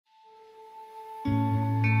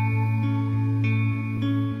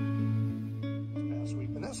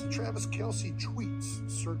Travis Kelce tweets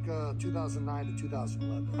circa 2009 to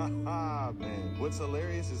 2011. Haha, man. What's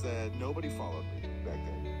hilarious is that nobody followed me back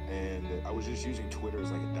then. And I was just using Twitter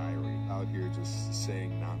as like a diary, out here just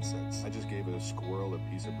saying nonsense. I just gave a squirrel a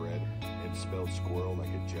piece of bread and spelled squirrel like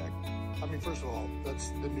a jack. I mean, first of all, that's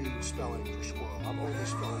the new spelling for squirrel. I'm only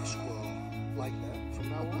spelling squirrel like that from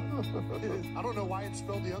now on. I don't know why it's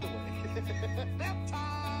spelled the other way. Nap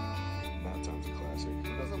time! Nap time's a classic.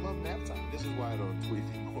 Who doesn't love nap time? This is why I don't tweet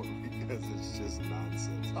anymore, because it's just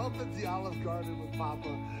nonsense. Up at the Olive Garden with Papa,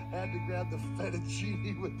 had to grab the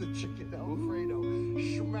fettuccine with the chicken Alfredo.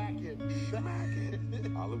 Schmack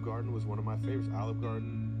it. Olive Garden was one of my favorites. Olive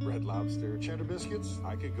Garden, Red Lobster. Cheddar biscuits?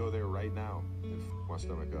 I could go there right now and my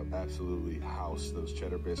stomach up. Absolutely house those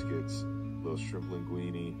cheddar biscuits, little shrimp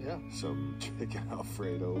linguine, yeah, some chicken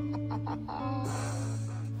Alfredo.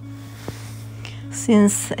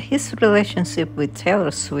 Since his relationship with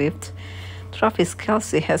Taylor Swift, Travis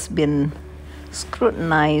Kelce has been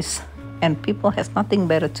scrutinized, and people has nothing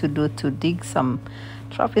better to do to dig some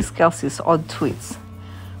Travis Kelce's old tweets.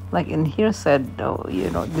 Like in here said,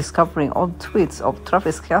 discovering old tweets of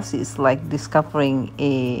Travis Kelce is like discovering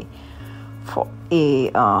a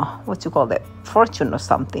fortune or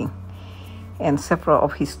something. And several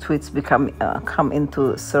of his tweets come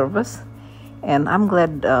into service. And I'm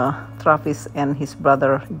glad Travis and his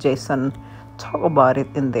brother Jason talk about it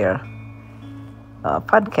in their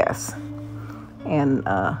podcast and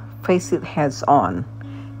face it heads on,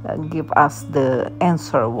 give us the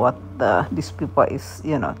answer what these people is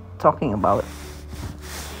talking about.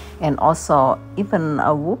 And also even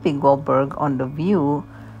Whoopi Goldberg on The View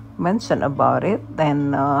mentioned about it,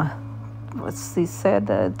 and she said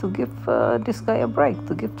to give this guy a break,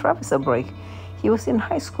 to give Travis a break. He was in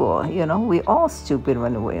high school, we all stupid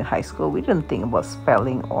when we were in high school. We didn't think about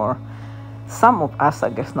spelling, or some of us, I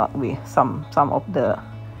guess not we, some of the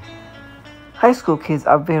high school kids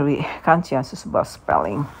are very conscientious about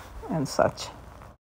spelling and such.